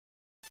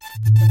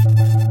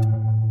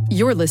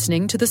You're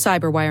listening to the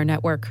Cyberwire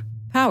Network,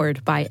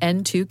 powered by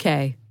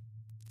N2K.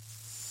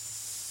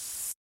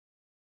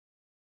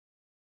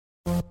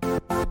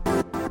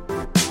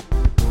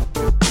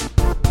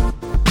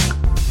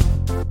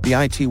 The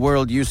IT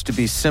world used to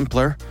be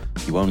simpler.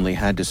 You only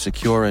had to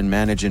secure and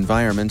manage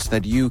environments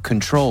that you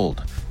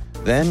controlled.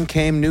 Then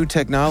came new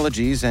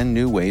technologies and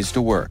new ways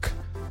to work.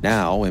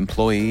 Now,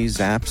 employees,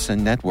 apps,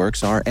 and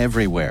networks are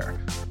everywhere.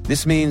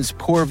 This means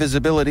poor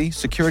visibility,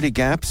 security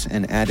gaps,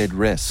 and added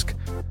risk.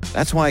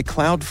 That's why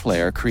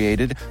Cloudflare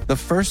created the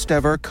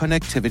first-ever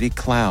connectivity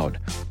cloud.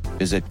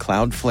 Visit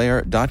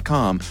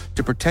cloudflare.com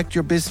to protect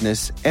your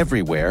business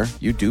everywhere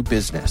you do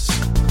business.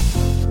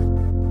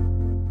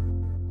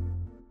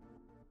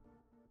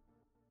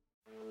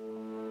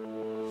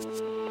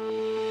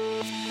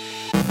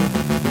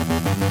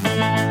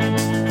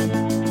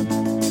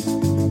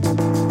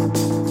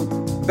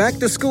 Back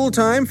to school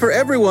time for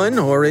everyone,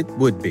 or it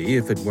would be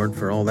if it weren't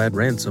for all that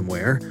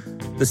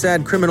ransomware. The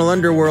sad criminal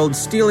underworld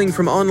stealing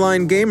from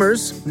online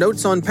gamers.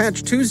 Notes on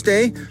Patch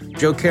Tuesday.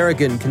 Joe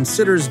Carrigan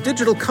considers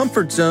digital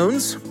comfort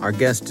zones. Our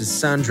guest is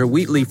Sandra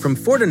Wheatley from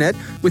Fortinet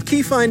with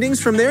key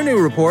findings from their new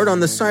report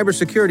on the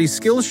cybersecurity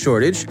skills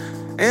shortage.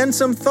 And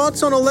some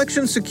thoughts on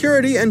election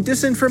security and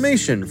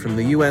disinformation from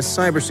the U.S.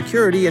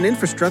 Cybersecurity and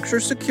Infrastructure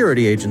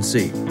Security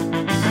Agency.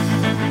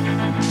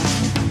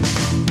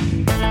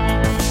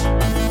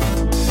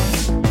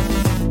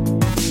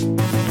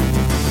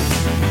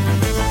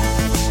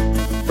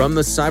 From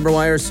the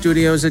Cyberwire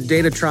studios at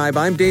Data Tribe,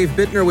 I'm Dave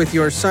Bittner with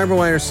your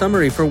Cyberwire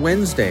summary for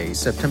Wednesday,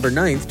 September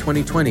 9th,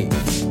 2020.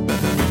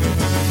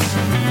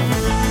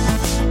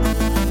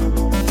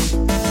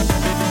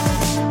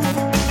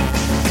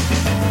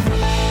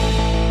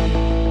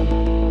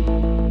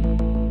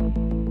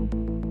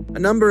 A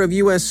number of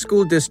U.S.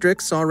 school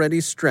districts already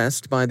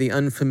stressed by the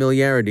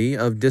unfamiliarity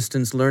of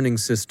distance learning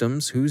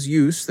systems whose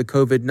use the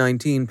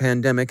COVID-19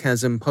 pandemic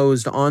has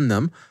imposed on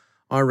them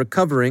are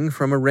recovering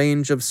from a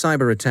range of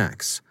cyber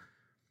attacks.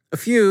 A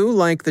few,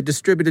 like the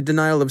distributed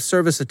denial of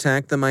service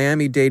attack the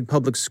Miami-Dade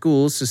Public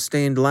Schools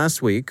sustained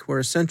last week, were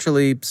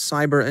essentially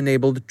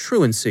cyber-enabled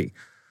truancy.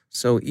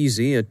 So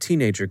easy a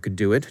teenager could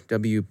do it,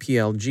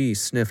 WPLG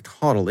sniffed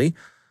haughtily.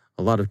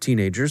 A lot of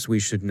teenagers, we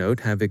should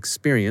note, have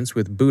experience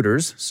with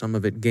booters, some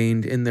of it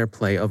gained in their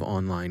play of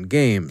online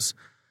games.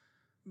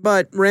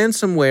 But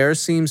ransomware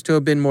seems to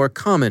have been more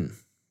common.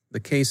 The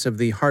case of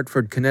the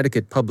Hartford,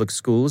 Connecticut Public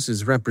Schools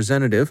is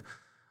representative.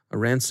 A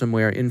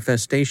ransomware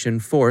infestation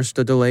forced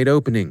a delayed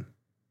opening.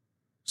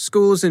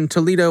 Schools in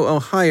Toledo,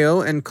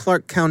 Ohio, and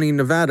Clark County,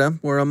 Nevada,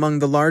 were among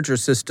the larger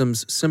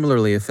systems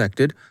similarly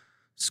affected.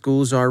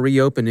 Schools are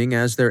reopening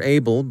as they're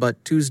able,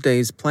 but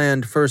Tuesday's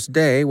planned first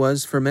day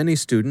was, for many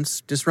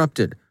students,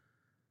 disrupted.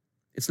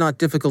 It's not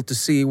difficult to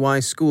see why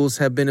schools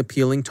have been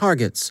appealing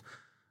targets.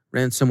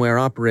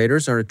 Ransomware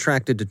operators are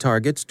attracted to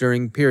targets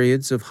during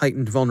periods of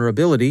heightened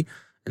vulnerability,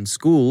 and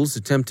schools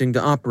attempting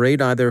to operate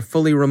either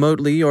fully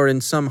remotely or in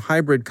some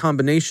hybrid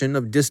combination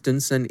of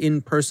distance and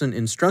in-person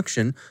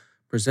instruction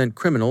present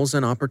criminals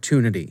an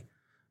opportunity.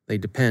 They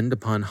depend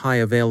upon high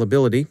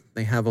availability,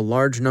 they have a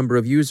large number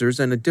of users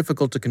and a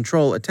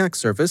difficult-to-control attack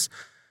surface,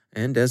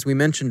 and as we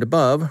mentioned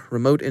above,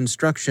 remote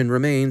instruction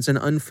remains an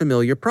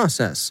unfamiliar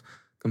process,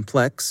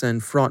 complex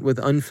and fraught with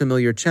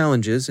unfamiliar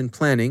challenges in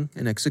planning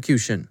and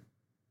execution.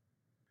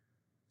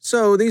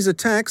 So these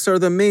attacks are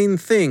the main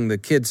thing the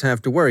kids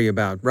have to worry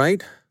about,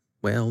 right?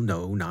 Well,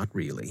 no, not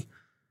really.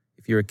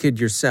 If you're a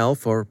kid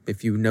yourself, or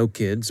if you know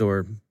kids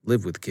or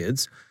live with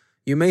kids,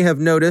 you may have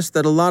noticed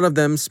that a lot of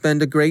them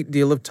spend a great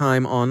deal of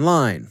time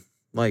online,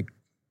 like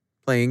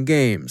playing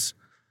games.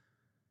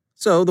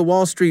 So the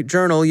Wall Street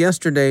Journal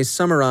yesterday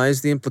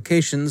summarized the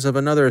implications of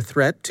another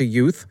threat to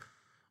youth.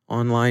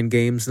 Online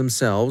games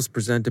themselves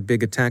present a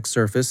big attack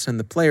surface, and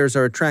the players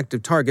are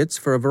attractive targets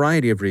for a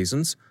variety of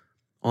reasons.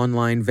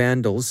 Online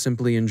vandals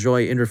simply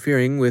enjoy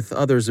interfering with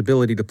others'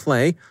 ability to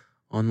play.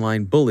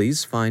 Online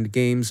bullies find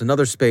games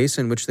another space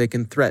in which they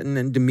can threaten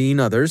and demean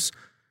others.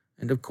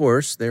 And of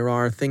course, there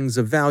are things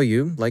of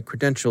value, like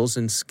credentials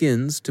and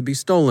skins, to be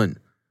stolen.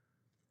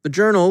 The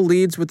Journal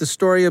leads with the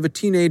story of a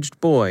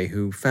teenaged boy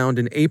who found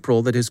in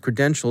April that his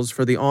credentials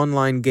for the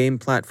online game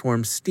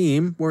platform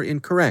Steam were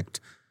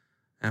incorrect.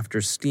 After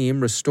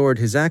Steam restored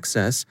his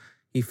access,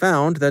 he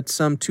found that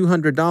some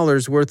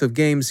 $200 worth of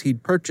games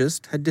he'd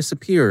purchased had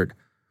disappeared.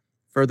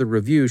 Further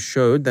reviews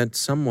showed that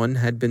someone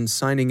had been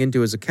signing into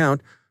his account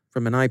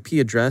from an IP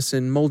address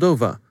in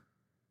Moldova.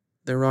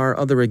 There are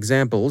other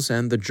examples,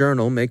 and the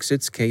Journal makes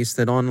its case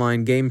that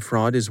online game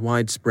fraud is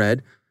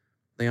widespread.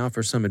 They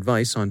offer some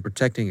advice on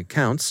protecting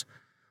accounts.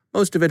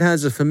 Most of it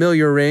has a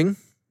familiar ring.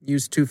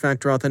 Use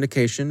two-factor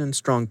authentication and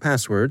strong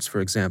passwords, for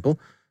example.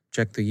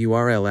 Check the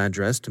URL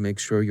address to make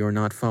sure you're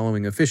not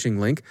following a phishing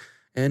link,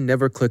 and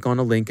never click on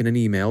a link in an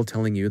email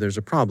telling you there's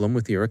a problem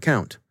with your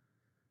account.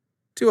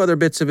 Two other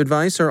bits of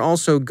advice are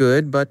also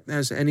good, but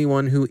as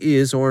anyone who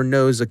is or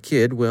knows a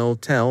kid will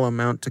tell,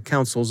 amount to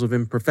counsels of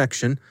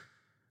imperfection.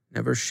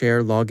 Never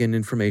share login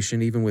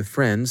information even with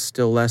friends,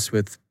 still less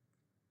with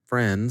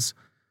friends.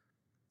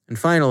 And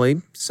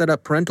finally, set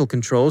up parental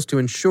controls to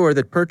ensure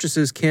that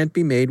purchases can't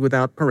be made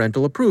without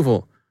parental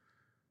approval.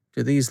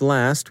 To these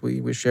last,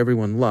 we wish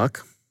everyone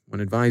luck.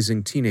 When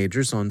advising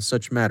teenagers on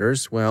such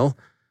matters, well,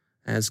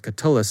 as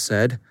Catullus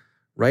said,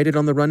 write it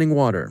on the running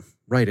water,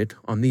 write it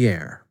on the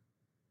air.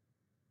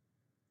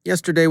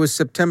 Yesterday was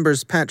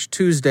September's Patch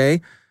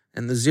Tuesday,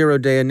 and the Zero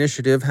Day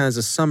Initiative has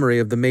a summary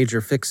of the major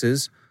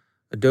fixes.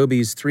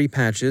 Adobe's 3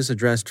 patches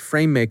addressed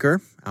FrameMaker,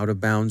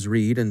 out-of-bounds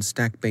read and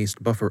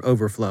stack-based buffer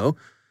overflow,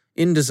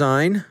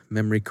 InDesign,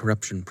 memory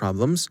corruption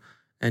problems,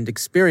 and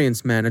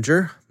Experience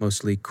Manager,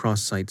 mostly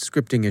cross-site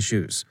scripting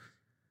issues.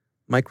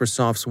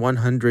 Microsoft's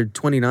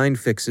 129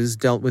 fixes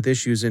dealt with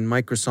issues in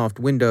Microsoft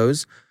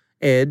Windows,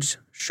 Edge,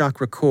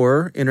 Chakra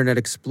Core, Internet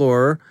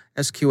Explorer,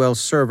 SQL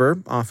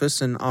Server,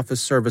 Office and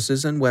Office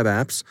Services and web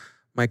apps,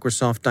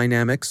 Microsoft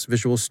Dynamics,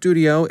 Visual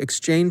Studio,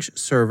 Exchange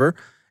Server,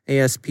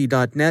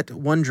 ASP.NET,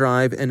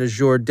 OneDrive, and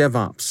Azure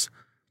DevOps.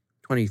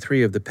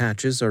 23 of the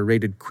patches are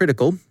rated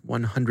critical,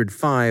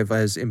 105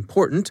 as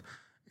important,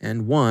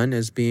 and 1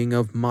 as being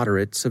of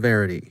moderate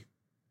severity.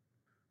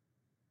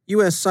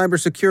 U.S.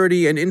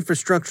 Cybersecurity and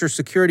Infrastructure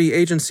Security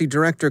Agency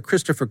Director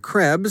Christopher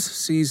Krebs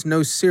sees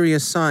no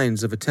serious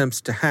signs of attempts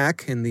to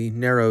hack, in the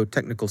narrow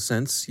technical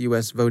sense,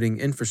 U.S. voting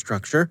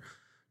infrastructure.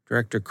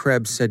 Director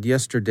Krebs said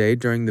yesterday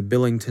during the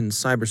Billington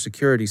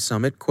Cybersecurity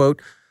Summit,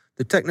 quote,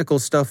 "The technical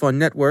stuff on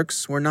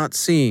networks we're not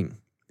seeing.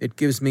 It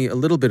gives me a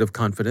little bit of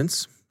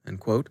confidence," end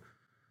quote.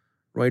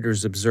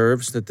 Reuters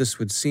observes that this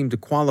would seem to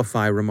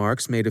qualify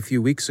remarks made a few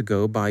weeks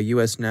ago by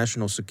U.S.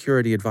 National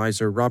Security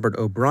Advisor Robert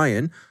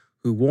O'Brien,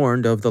 who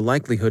warned of the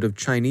likelihood of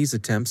Chinese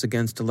attempts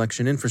against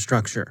election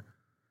infrastructure.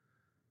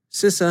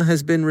 CISA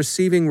has been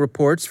receiving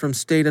reports from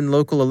state and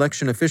local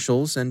election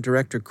officials, and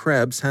Director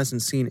Krebs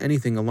hasn't seen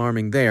anything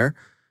alarming there,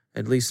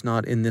 at least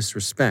not in this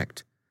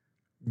respect.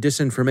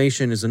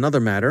 Disinformation is another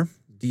matter.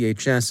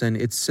 DHS and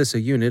its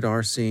CISA unit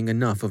are seeing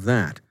enough of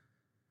that.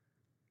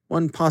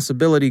 One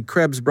possibility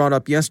Krebs brought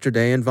up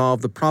yesterday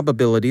involved the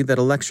probability that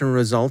election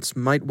results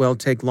might well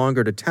take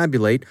longer to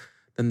tabulate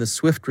than the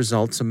swift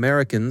results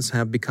Americans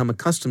have become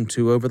accustomed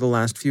to over the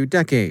last few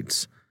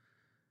decades.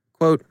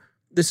 Quote,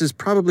 "This is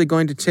probably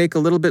going to take a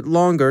little bit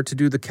longer to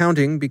do the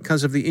counting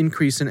because of the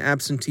increase in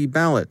absentee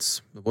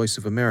ballots," the Voice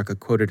of America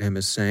quoted him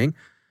as saying,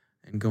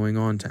 and going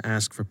on to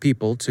ask for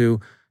people to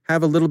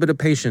have a little bit of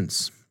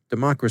patience.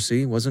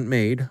 Democracy wasn't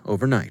made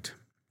overnight,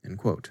 end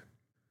quote.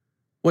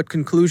 What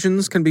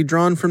conclusions can be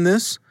drawn from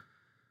this?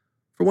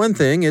 For one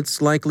thing,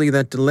 it's likely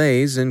that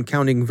delays in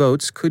counting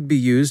votes could be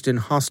used in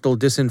hostile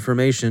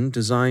disinformation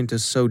designed to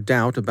sow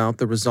doubt about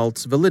the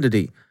results'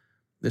 validity.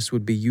 This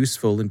would be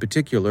useful in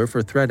particular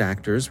for threat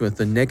actors with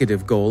the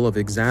negative goal of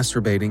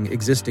exacerbating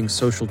existing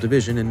social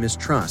division and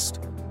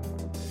mistrust.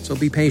 So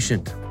be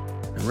patient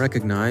and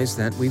recognize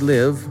that we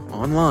live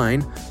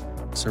online,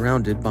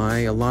 surrounded by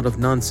a lot of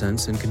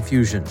nonsense and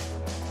confusion.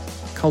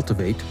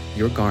 Cultivate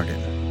your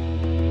garden.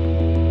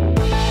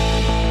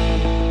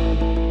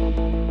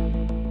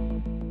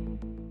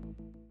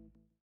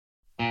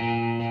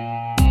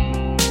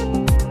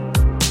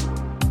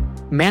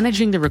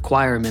 Managing the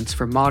requirements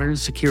for modern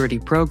security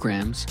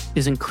programs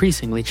is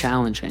increasingly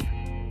challenging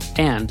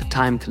and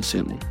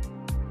time-consuming.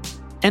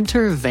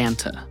 Enter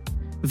Vanta.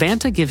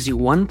 Vanta gives you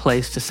one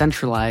place to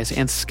centralize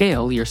and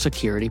scale your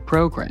security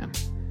program.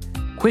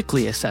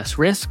 Quickly assess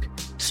risk,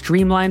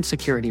 streamline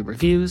security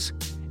reviews,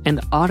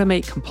 and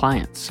automate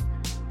compliance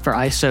for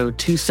ISO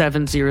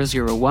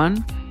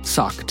 27001,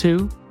 SOC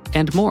 2,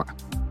 and more.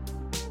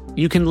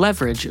 You can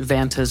leverage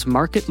Vanta's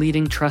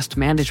market-leading trust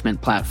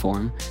management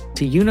platform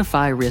to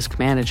unify risk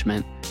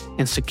management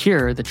and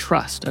secure the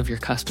trust of your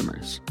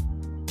customers.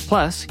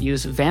 Plus,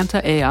 use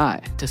Vanta AI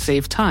to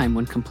save time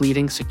when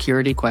completing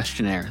security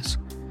questionnaires.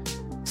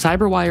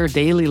 CyberWire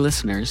Daily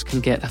listeners can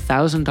get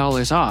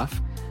 $1,000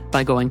 off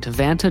by going to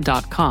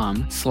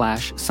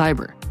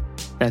vanta.com/cyber.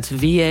 That's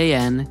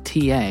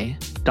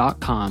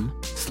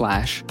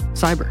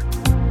VANTA.com/cyber.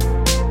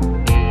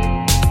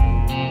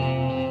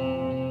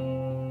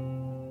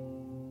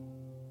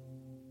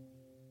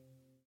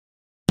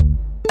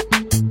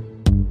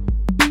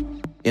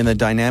 In the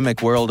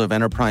dynamic world of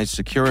enterprise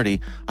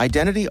security,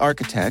 identity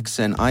architects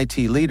and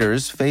IT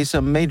leaders face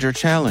a major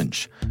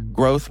challenge.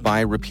 Growth by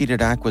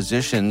repeated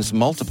acquisitions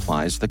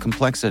multiplies the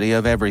complexity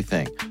of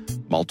everything.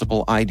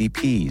 Multiple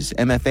IDPs,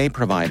 MFA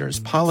providers,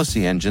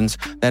 policy engines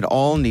that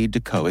all need to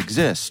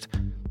coexist.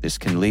 This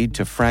can lead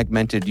to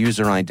fragmented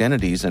user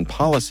identities and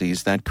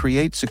policies that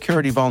create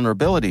security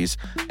vulnerabilities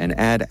and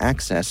add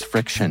access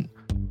friction.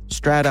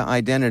 Strata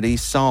Identity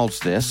solves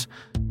this.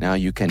 Now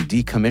you can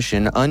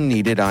decommission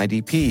unneeded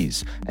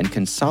IDPs and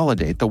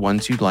consolidate the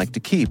ones you'd like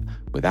to keep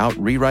without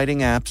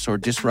rewriting apps or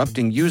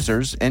disrupting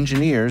users,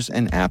 engineers,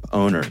 and app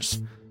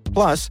owners.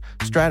 Plus,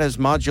 Strata's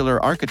modular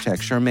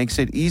architecture makes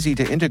it easy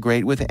to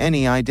integrate with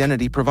any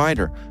identity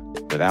provider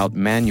without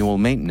manual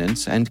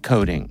maintenance and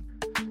coding.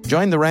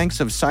 Join the ranks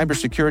of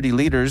cybersecurity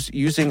leaders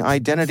using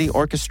identity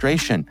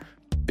orchestration.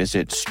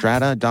 Visit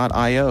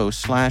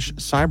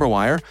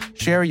strata.io/cyberwire,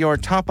 share your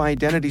top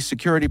identity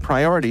security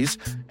priorities,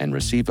 and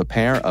receive a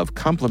pair of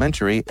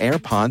complimentary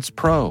AirPods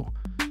Pro.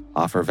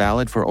 Offer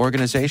valid for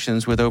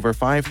organizations with over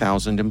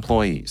 5,000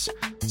 employees.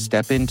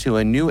 Step into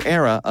a new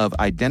era of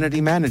identity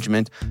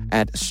management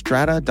at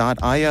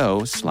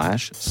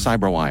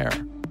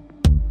strata.io/cyberwire.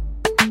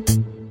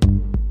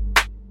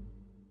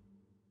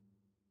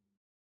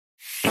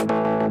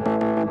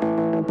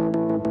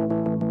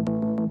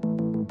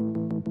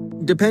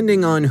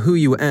 Depending on who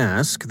you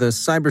ask, the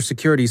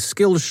cybersecurity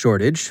skills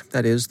shortage,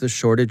 that is, the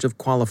shortage of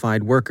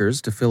qualified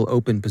workers to fill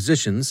open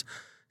positions,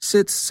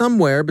 sits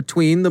somewhere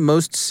between the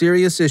most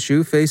serious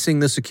issue facing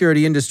the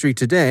security industry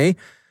today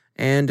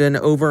and an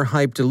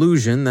overhyped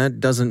illusion that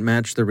doesn't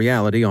match the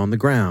reality on the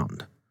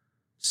ground.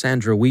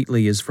 Sandra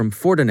Wheatley is from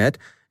Fortinet,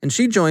 and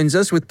she joins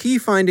us with key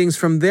findings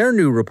from their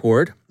new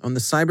report on the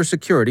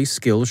cybersecurity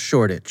skills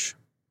shortage.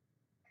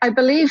 I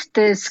believe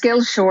the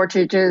skills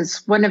shortage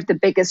is one of the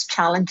biggest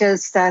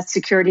challenges that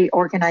security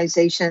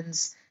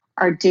organizations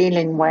are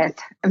dealing with.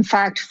 In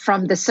fact,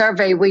 from the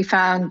survey, we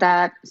found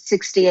that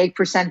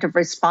 68% of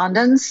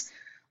respondents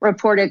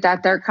reported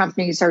that their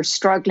companies are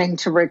struggling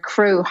to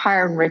recruit,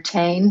 hire, and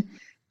retain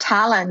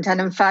talent. And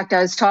in fact,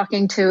 I was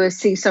talking to a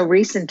CISO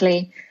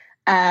recently,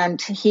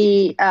 and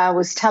he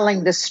was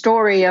telling the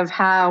story of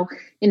how,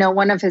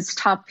 one of his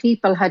top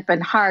people had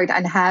been hired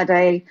and had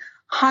a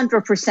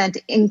 100%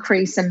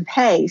 increase in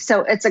pay.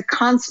 So it's a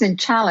constant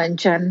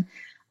challenge. And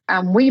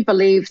we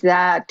believe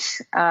that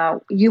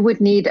you would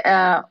need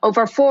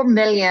over 4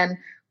 million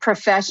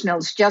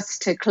professionals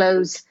just to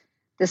close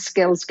the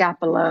skills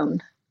gap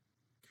alone.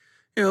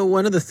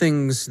 One of the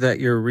things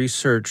that your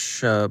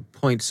research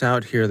points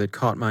out here that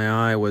caught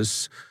my eye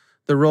was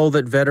the role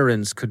that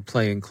veterans could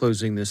play in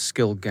closing this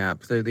skill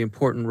gap, the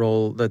important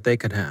role that they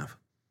could have.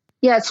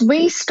 Yes,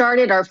 we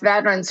started our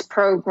veterans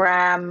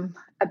program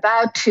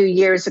about 2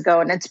 years ago,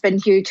 and it's been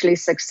hugely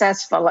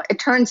successful. It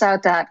turns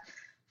out that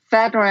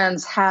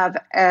veterans have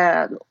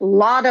a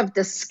lot of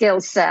the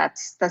skill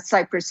sets that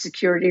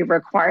cybersecurity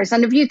requires.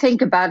 And if you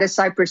think about it,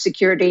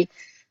 cybersecurity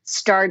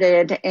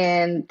started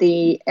in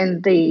the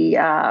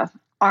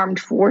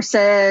armed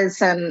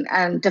forces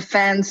and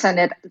defense,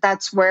 and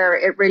that's where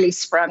it really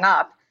sprung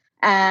up.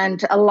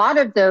 And a lot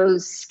of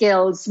those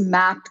skills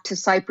map to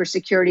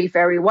cybersecurity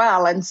very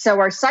well. And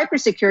so our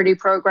cybersecurity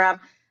program,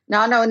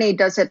 not only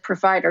does it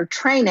provide our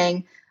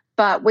training,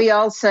 but we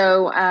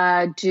also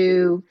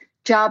do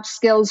job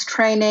skills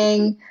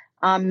training,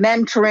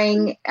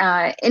 mentoring,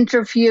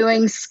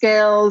 interviewing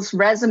skills,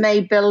 resume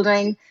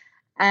building.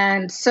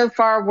 And so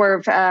far,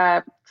 we've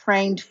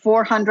trained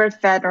 400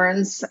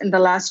 veterans in the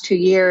last 2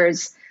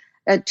 years.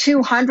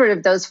 200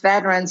 of those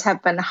veterans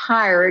have been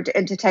hired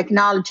into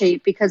technology,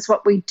 because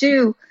what we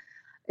do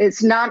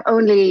is not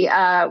only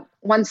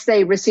once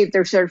they receive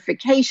their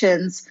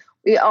certifications,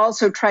 we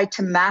also try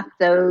to map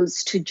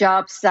those to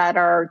jobs that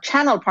our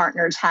channel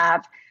partners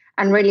have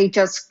and really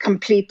just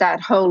complete that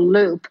whole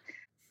loop.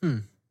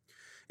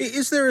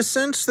 Is there a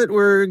sense that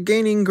we're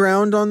gaining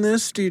ground on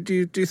this? Do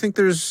you think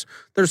there's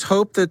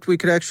hope that we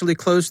could actually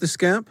close this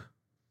gap?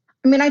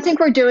 I mean, I think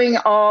we're doing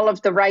all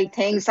of the right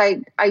things.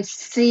 I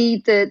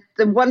see the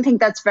one thing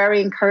that's very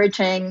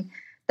encouraging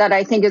that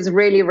I think is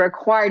really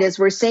required is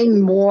we're seeing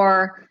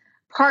more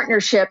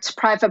partnerships,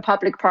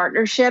 private-public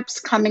partnerships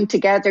coming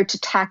together to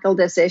tackle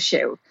this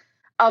issue.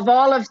 Of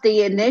all of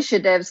the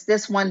initiatives,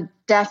 this one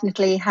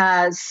definitely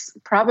has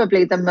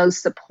probably the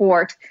most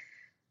support.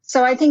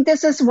 So I think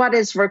this is what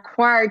is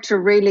required to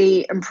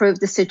really improve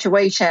the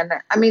situation.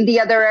 I mean,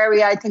 the other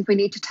area I think we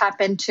need to tap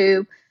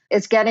into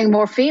is getting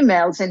more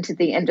females into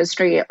the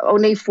industry.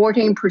 Only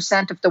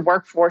 14% of the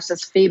workforce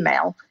is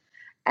female.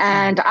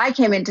 And I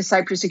came into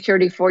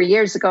cybersecurity 4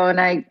 years ago,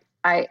 and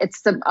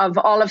it's of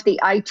all of the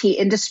IT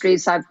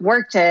industries I've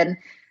worked in,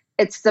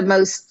 it's the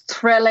most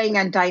thrilling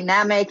and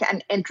dynamic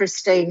and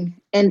interesting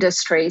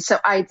industry. So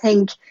I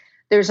think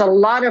there's a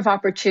lot of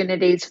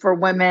opportunities for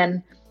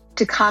women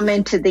to come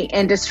into the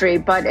industry,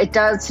 but it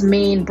does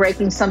mean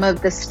breaking some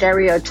of the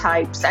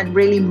stereotypes and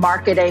really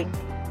marketing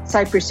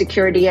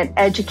cybersecurity and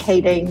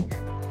educating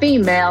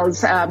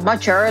females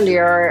much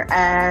earlier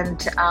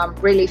and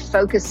really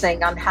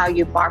focusing on how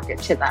you market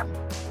to them.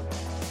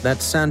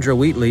 That's Sandra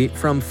Wheatley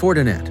from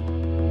Fortinet.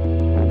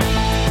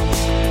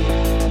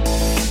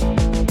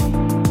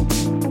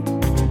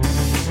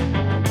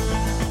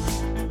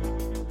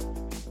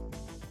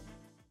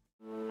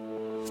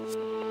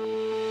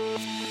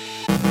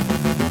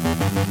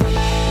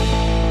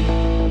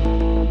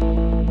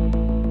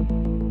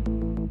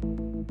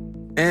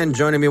 And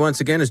joining me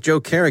once again is Joe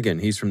Carrigan.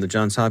 He's from the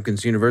Johns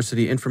Hopkins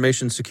University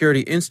Information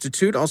Security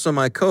Institute, also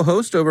my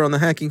co-host over on the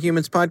Hacking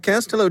Humans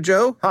podcast. Hello,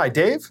 Joe. Hi,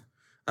 Dave.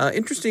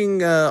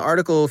 Interesting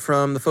article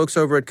from the folks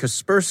over at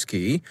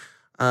Kaspersky.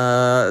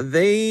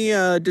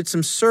 They did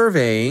some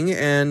surveying,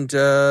 and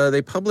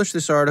they published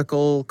this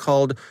article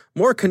called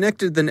 "More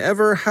Connected Than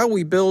Ever: How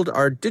We Build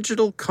Our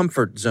Digital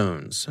Comfort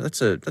Zones."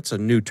 That's a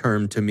new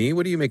term to me.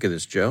 What do you make of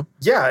this, Joe?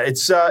 Yeah,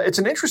 it's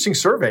an interesting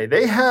survey.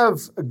 They have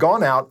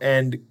gone out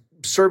and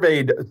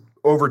surveyed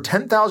over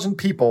 10,000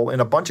 people in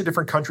a bunch of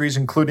different countries,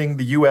 including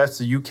the U.S.,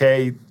 the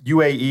U.K.,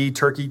 UAE,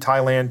 Turkey,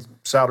 Thailand,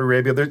 Saudi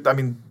Arabia.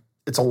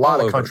 It's a lot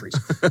of countries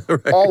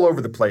right. All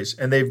over the place.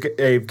 And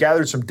they've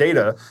gathered some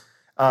data,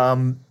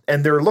 and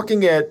they're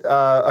looking at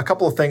a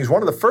couple of things.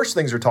 One of the first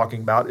things they're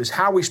talking about is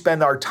how we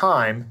spend our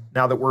time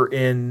now that we're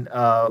in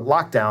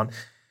lockdown.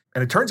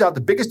 And it turns out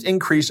the biggest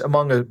increase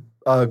among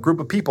a group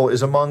of people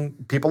is among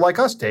people like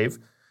us, Dave.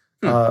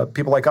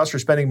 People like us are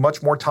spending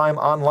much more time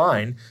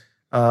online,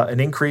 an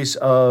increase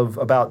of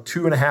about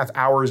 2.5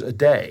 hours a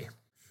day.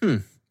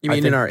 You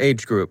mean in our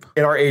age group?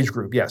 In our age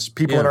group, yes.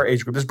 People in our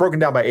age group. It's broken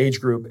down by age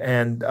group.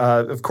 And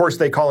of course,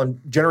 they call them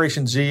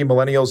Generation Z,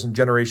 Millennials, and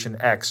Generation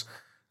X.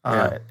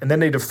 And then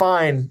they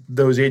define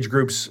those age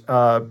groups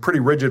pretty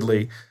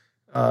rigidly.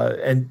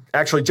 And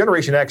actually,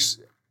 Generation X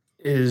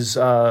is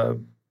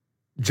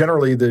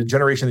generally the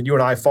generation that you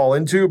and I fall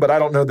into, but I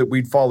don't know that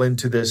we'd fall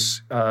into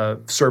this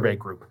survey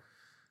group.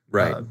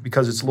 Right.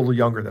 Because it's a little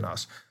younger than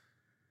us.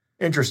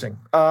 Interesting.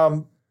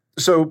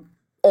 So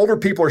older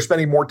people are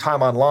spending more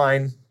time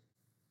online.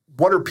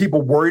 What are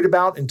people worried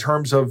about in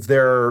terms of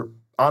their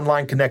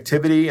online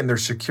connectivity and their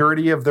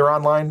security of their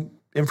online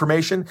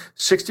information?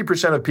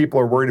 60% of people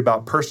are worried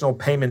about personal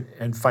payment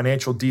and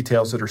financial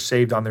details that are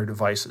saved on their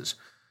devices.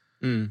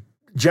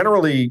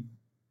 Generally,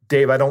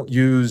 Dave, I don't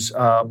use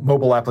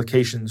mobile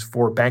applications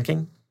for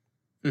banking.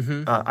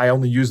 I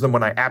only use them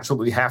when I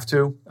absolutely have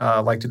to,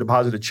 like to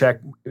deposit a check.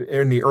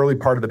 In the early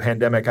part of the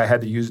pandemic, I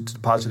had to use it to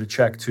deposit a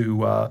check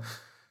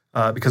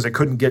because I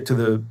couldn't get to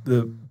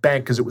the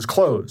bank because it was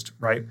closed,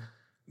 right?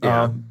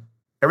 Yeah.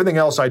 Everything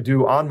else I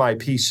do on my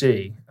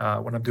PC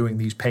when I'm doing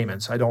these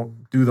payments. I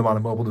don't do them on a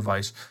mobile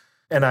device.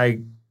 And I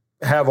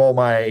have all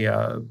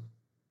my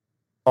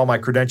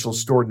credentials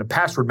stored in a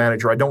password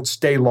manager. I don't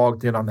stay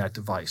logged in on that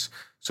device.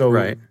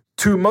 So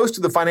to most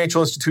of the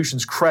financial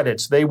institutions'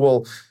 credits, they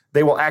will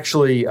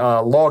actually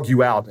log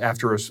you out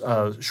after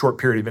a short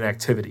period of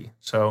inactivity.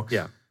 So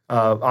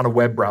on a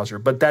web browser.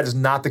 But that is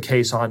not the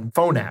case on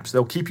phone apps.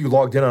 They'll keep you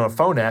logged in on a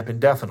phone app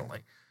indefinitely.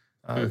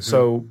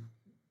 So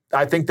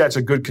I think that's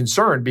a good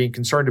concern, being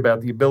concerned about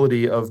the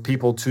ability of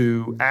people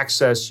to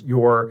access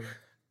your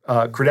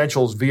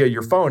credentials via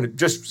your phone.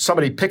 Just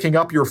somebody picking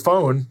up your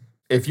phone,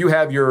 if you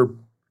have your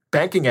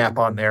banking app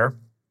on there,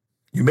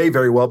 you may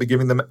very well be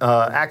giving them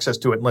access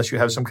to it unless you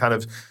have some kind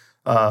of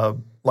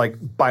like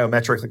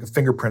biometric, like a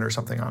fingerprint or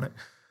something on it.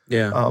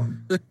 Yeah.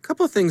 There's a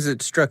couple of things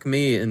that struck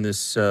me in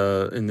this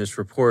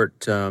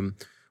report.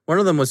 One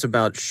of them was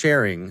about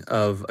sharing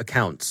of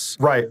accounts.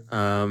 Right.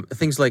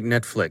 Things like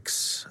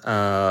Netflix.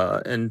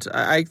 And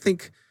I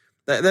think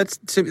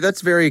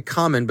that's very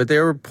common, but they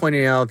were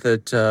pointing out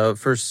that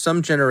for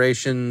some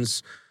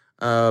generations,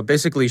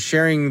 basically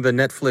sharing the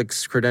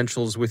Netflix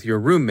credentials with your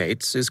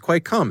roommates is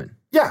quite common.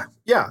 Yeah.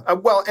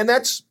 Well, and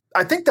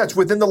I think that's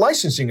within the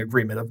licensing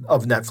agreement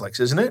of Netflix,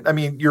 isn't it? I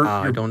mean,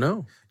 I don't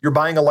know. You're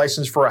buying a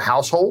license for a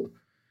household,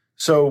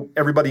 so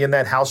everybody in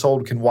that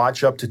household can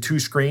watch up to 2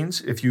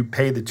 screens. If you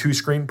pay the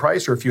 2-screen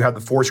price, or if you have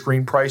the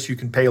 4-screen price, you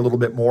can pay a little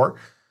bit more.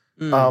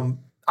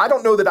 I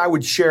don't know that I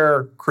would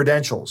share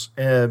credentials.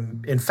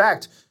 In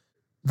fact,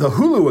 the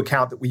Hulu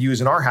account that we use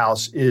in our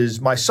house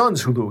is my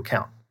son's Hulu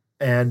account,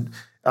 and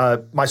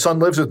my son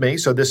lives with me,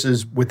 so this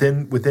is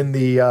within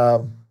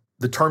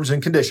the terms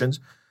and conditions.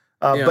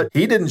 But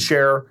he didn't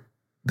share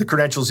the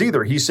credentials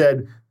either. He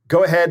said,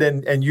 go ahead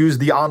and use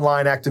the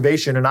online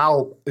activation, and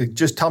I'll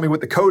just tell me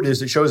what the code is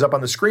that shows up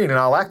on the screen, and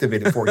I'll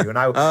activate it for you. And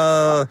I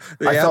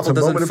felt a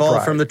moment of fall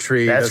pride. From the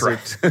tree. That's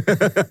right.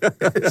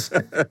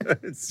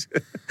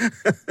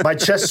 My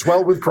chest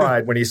swelled with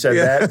pride when he said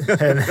that.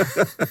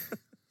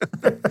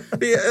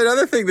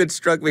 Another thing that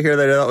struck me here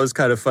that I thought was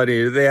kind of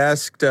funny, they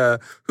asked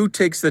who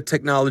takes the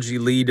technology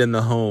lead in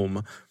the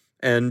home.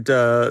 And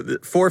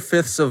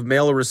 4/5 of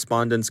male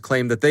respondents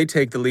claim that they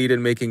take the lead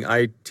in making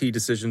IT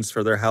decisions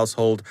for their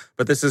household,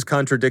 but this is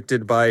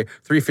contradicted by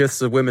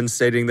 3/5 of women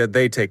stating that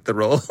they take the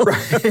role.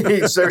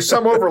 Right. So there's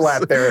some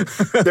overlap there.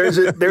 There's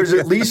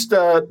at least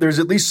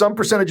some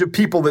percentage of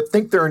people that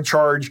think they're in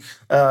charge,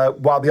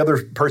 while the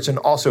other person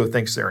also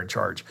thinks they're in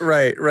charge.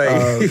 Right.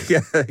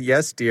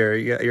 Yes, dear.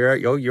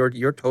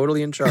 You're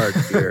totally in charge,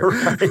 dear.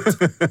 Right.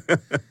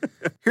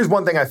 Here's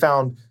one thing I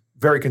found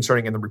very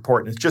concerning in the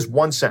report, and it's just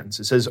one sentence.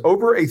 It says,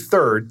 over a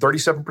third,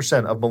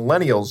 37% of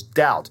millennials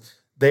doubt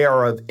they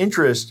are of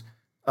interest,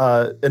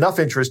 enough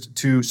interest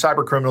to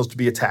cyber criminals to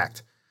be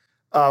attacked.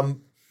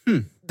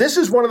 This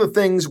is one of the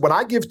things, when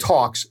I give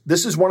talks,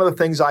 this is one of the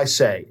things I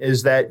say,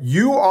 is that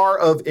you are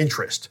of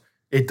interest.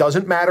 It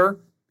doesn't matter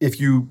if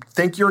you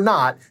think you're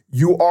not,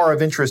 you are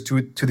of interest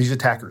to these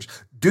attackers.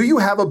 Do you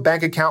have a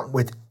bank account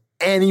with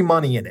any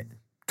money in it?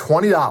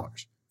 $20,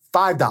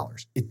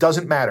 $5, it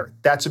doesn't matter.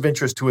 That's of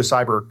interest to a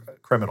cyber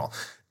criminal.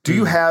 Do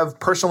you have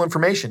personal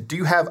information? Do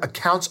you have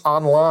accounts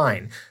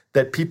online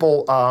that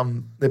people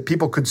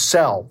could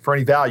sell for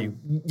any value?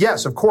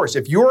 Yes, of course.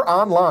 If you're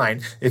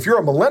online, if you're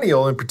a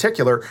millennial in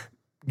particular,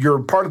 you're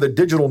part of the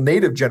digital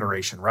native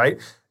generation, right?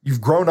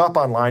 You've grown up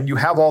online. You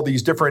have all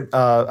these different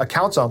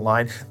accounts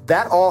online.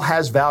 That all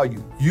has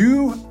value.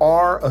 You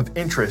are of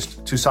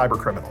interest to cyber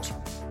criminals.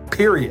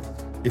 period.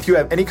 If you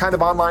have any kind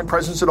of online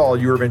presence at all,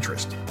 you're of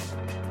interest.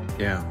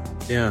 Yeah.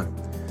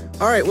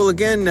 All right. Well,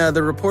 again,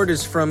 the report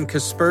is from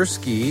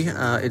Kaspersky.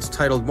 It's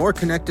titled More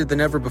Connected Than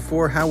Ever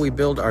Before, How We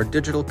Build Our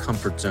Digital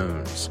Comfort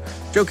Zones.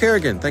 Joe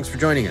Carrigan, thanks for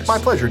joining us. My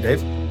pleasure,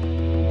 Dave.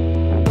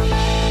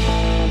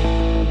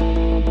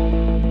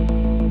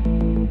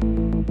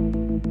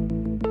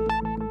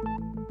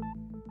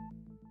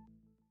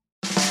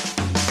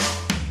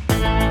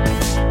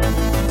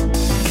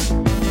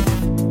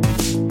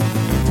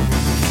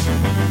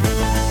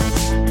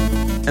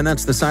 And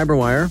that's the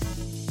Cyberwire.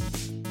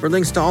 For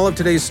links to all of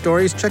today's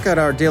stories, check out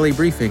our daily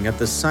briefing at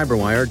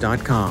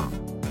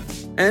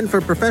thecyberwire.com. And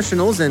for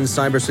professionals and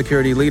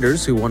cybersecurity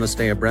leaders who want to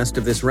stay abreast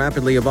of this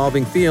rapidly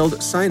evolving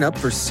field, sign up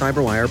for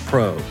Cyberwire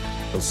Pro.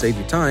 It'll save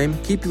you time,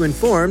 keep you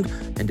informed,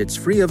 and it's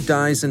free of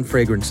dyes and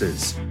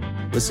fragrances.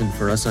 Listen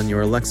for us on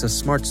your Alexa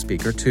smart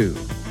speaker, too.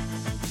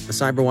 The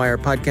Cyberwire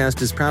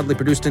podcast is proudly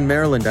produced in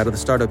Maryland out of the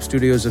startup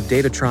studios of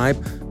Data Tribe,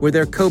 where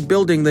they're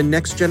co-building the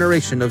next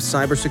generation of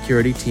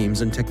cybersecurity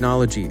teams and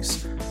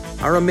technologies.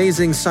 Our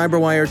amazing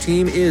Cyberwire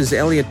team is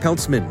Elliot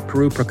Peltzman,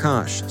 Puru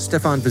Prakash,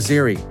 Stefan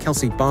Vaziri,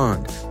 Kelsey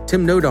Bond,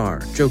 Tim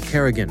Nodar, Joe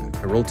Carrigan,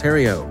 Errol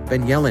Terrio,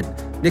 Ben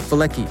Yellen, Nick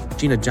Valecki,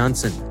 Gina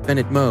Johnson,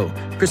 Bennett Moe,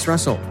 Chris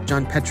Russell,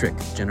 John Petrick,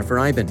 Jennifer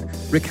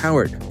Iben, Rick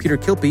Howard, Peter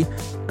Kilpie,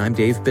 and I'm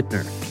Dave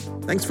Bittner.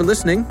 Thanks for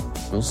listening.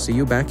 We'll see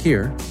you back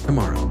here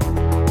tomorrow.